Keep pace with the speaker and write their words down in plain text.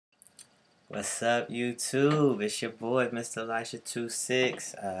What's up, YouTube? It's your boy, Mr.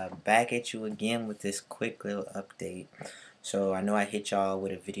 Elisha26, back at you again with this quick little update. So, I know I hit y'all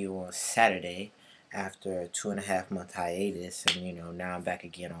with a video on Saturday after a 2.5 month hiatus, and now I'm back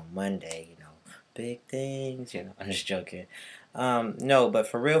again on Monday. Big things, I'm just joking. No, but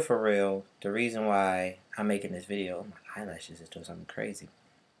for real, the reason why I'm making this video, my eyelashes is doing something crazy,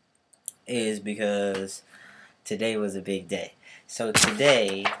 is because today was a big day. So,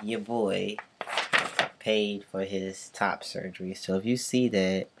 today, your boy paid for his top surgery. So if you see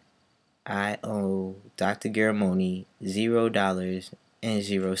that, I owe Dr. Garamoni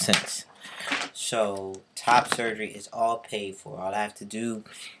 $0.00. So top surgery is all paid for. All I have to do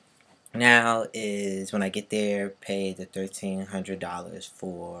now is when I get there, pay the $1,300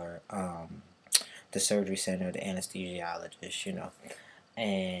 for the surgery center, the anesthesiologist,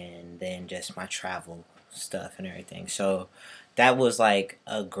 and then just my travel stuff and everything. So that was like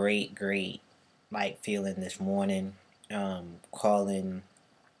a great like feeling this morning, calling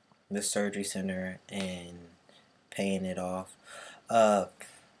the surgery center and paying it off. uh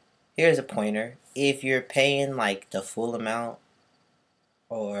Here's a pointer: if you're paying like the full amount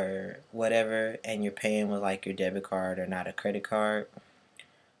or whatever and you're paying with like your debit card or not a credit card,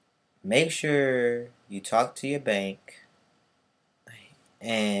 make sure you talk to your bank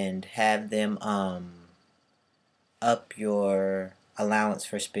and have them up your allowance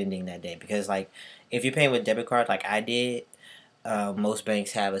for spending that day. Because like if you're paying with debit card like I did, most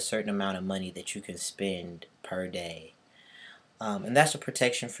banks have a certain amount of money that you can spend per day, and that's a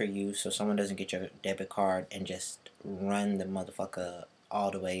protection for you, so someone doesn't get your debit card and just run the motherfucker all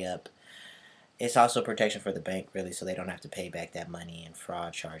the way up. It's also protection for the bank, really, so they don't have to pay back that money and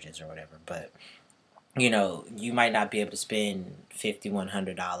fraud charges or whatever. But you might not be able to spend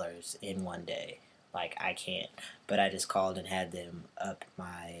 $5,100 in one day. Like I can't, but I just called and had them up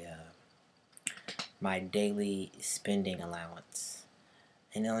my daily spending allowance,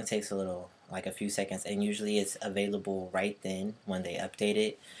 and it only takes like a few seconds, and usually it's available right then when they update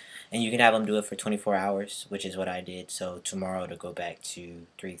it, and you can have them do it for 24 hours, which is what I did. So tomorrow to go back to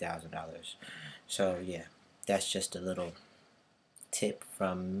 $3,000. So yeah, that's just a little tip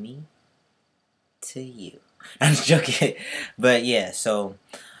from me to you. I'm just joking. But yeah,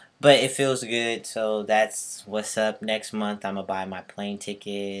 but it feels good. So that's what's up. Next month I'm gonna buy my plane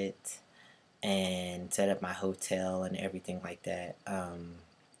ticket and set up my hotel and everything like that. And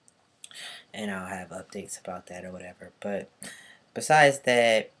I'll have updates about that or whatever. But besides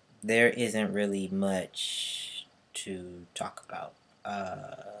that, there isn't really much to talk about.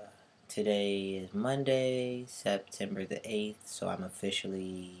 Today is Monday, September the 8th, so I'm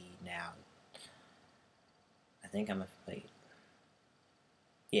officially now, I think I'm, wait,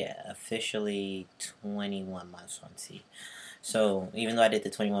 yeah, officially 21 months on T. So even though I did the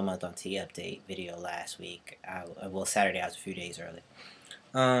 21 month on T update video last week, well, Saturday, I was a few days early.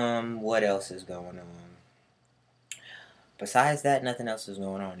 What else is going on? Besides that, nothing else is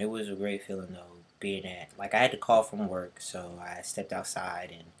going on. It was a great feeling though, being like I had to call from work, so I stepped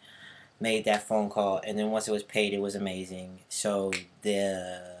outside and made that phone call, and then once it was paid, it was amazing. So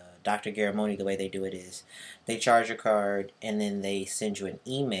the Dr. Garamoni, the way they do it is they charge your card and then they send you an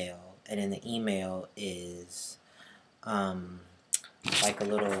email, and in the email is like a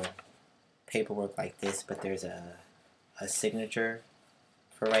little paperwork like this, but there's a signature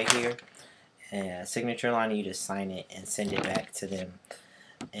for right here, and a signature line, and you just sign it and send it back to them.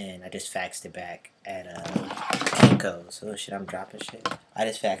 And I just faxed it back at Kinko's. Oh shit, I'm dropping shit. I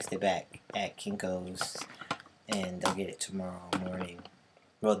just faxed it back at Kinko's, and they'll get it tomorrow morning.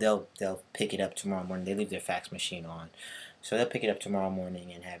 Well, they'll pick it up tomorrow morning. They leave their fax machine on, so they'll pick it up tomorrow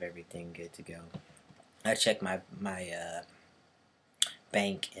morning and have everything good to go. I checked my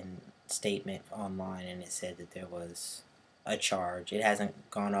bank and statement online, and it said that there was a charge. It hasn't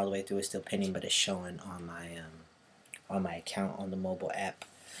gone all the way through. It's still pending, but it's showing on my account on the mobile app.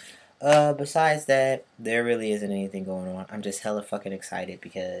 Besides that, there really isn't anything going on. I'm just hella fucking excited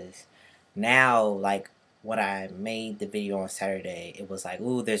because now, like, when I made the video on Saturday, it was like,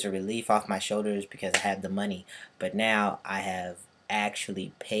 ooh, there's a relief off my shoulders because I have the money. But now I have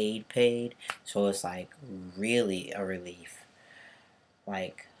actually paid. So it's like really a relief.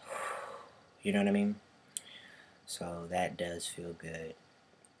 Like, you know what I mean? So that does feel good.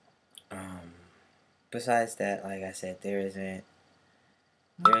 Besides that, like I said, there isn't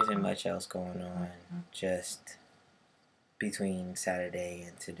much else going on, just between Saturday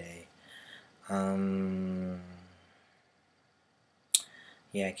and today.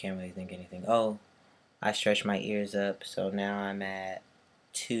 Yeah, I can't really think of anything. Oh, I stretched my ears up, so now I'm at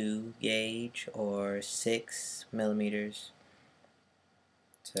 2 gauge or 6 millimeters.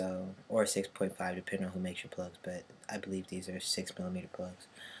 So, or 6.5, depending on who makes your plugs, but I believe these are 6mm plugs.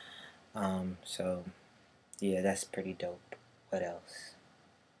 So yeah, that's pretty dope. What else?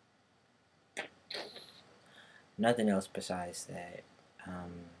 Nothing else besides that.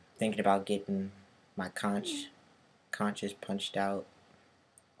 Thinking about getting my conscious punched out,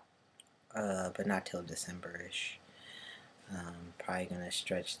 but not till December-ish. Probably gonna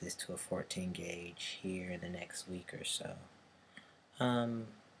stretch this to a 14 gauge here in the next week or so. Um,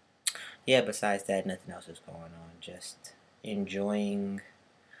 yeah, besides that, nothing else is going on. Just enjoying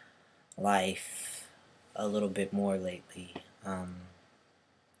life a little bit more lately.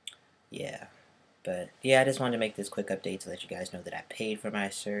 Yeah. But yeah, I just wanted to make this quick update to let you guys know that I paid for my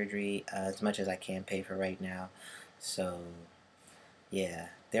surgery as much as I can pay for right now. So yeah,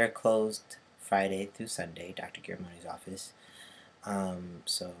 they're closed Friday through Sunday, Dr. Giramoni's office.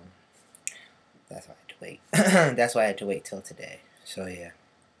 So that's why I had to wait. That's why I had to wait till today. So yeah.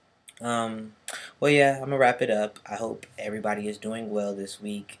 Um, well, yeah, I'm gonna wrap it up. I hope everybody is doing well this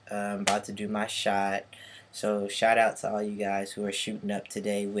week. I'm about to do my shot. So shout out to all you guys who are shooting up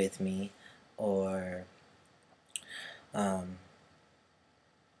today with me, or um,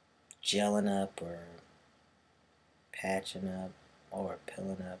 gelling up, or patching up, or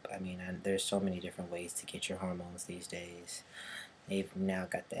pilling up. I mean, there's so many different ways to get your hormones these days. They've now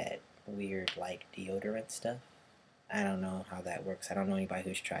got that weird like deodorant stuff. I don't know how that works. I don't know anybody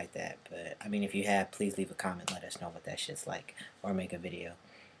who's tried that, but I mean, if you have, please leave a comment. Let us know what that shit's like, or make a video.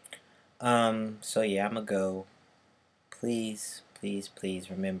 So yeah, I'm gonna go. Please, please, please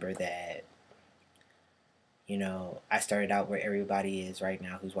remember that, you know, I started out where everybody is right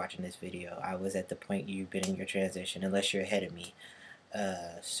now who's watching this video. I was at the point you've been in your transition, unless you're ahead of me.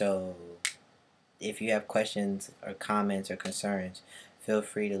 So if you have questions or comments or concerns, feel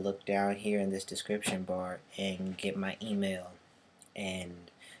free to look down here in this description bar and get my email and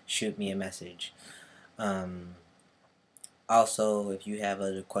shoot me a message. Um, Also, if you have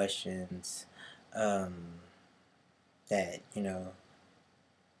other questions um, that, you know,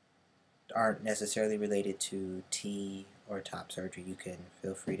 aren't necessarily related to T or top surgery, you can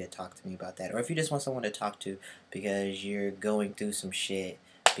feel free to talk to me about that. Or if you just want someone to talk to because you're going through some shit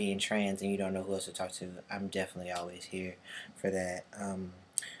being trans and you don't know who else to talk to, I'm definitely always here for that.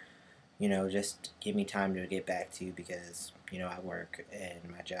 You know, just give me time to get back to you because, you know, I work and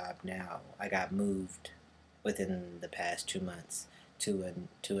my job now. I got moved within the past 2 months to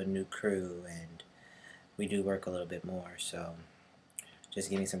a new crew, and we do work a little bit more, so just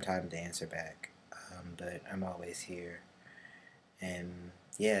give me some time to answer back. But I'm always here. And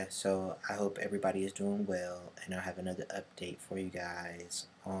yeah, so I hope everybody is doing well, and I'll have another update for you guys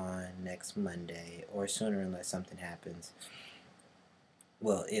on next Monday or sooner unless something happens.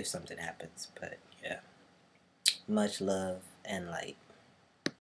 Well, if something happens, but yeah. Much love and light.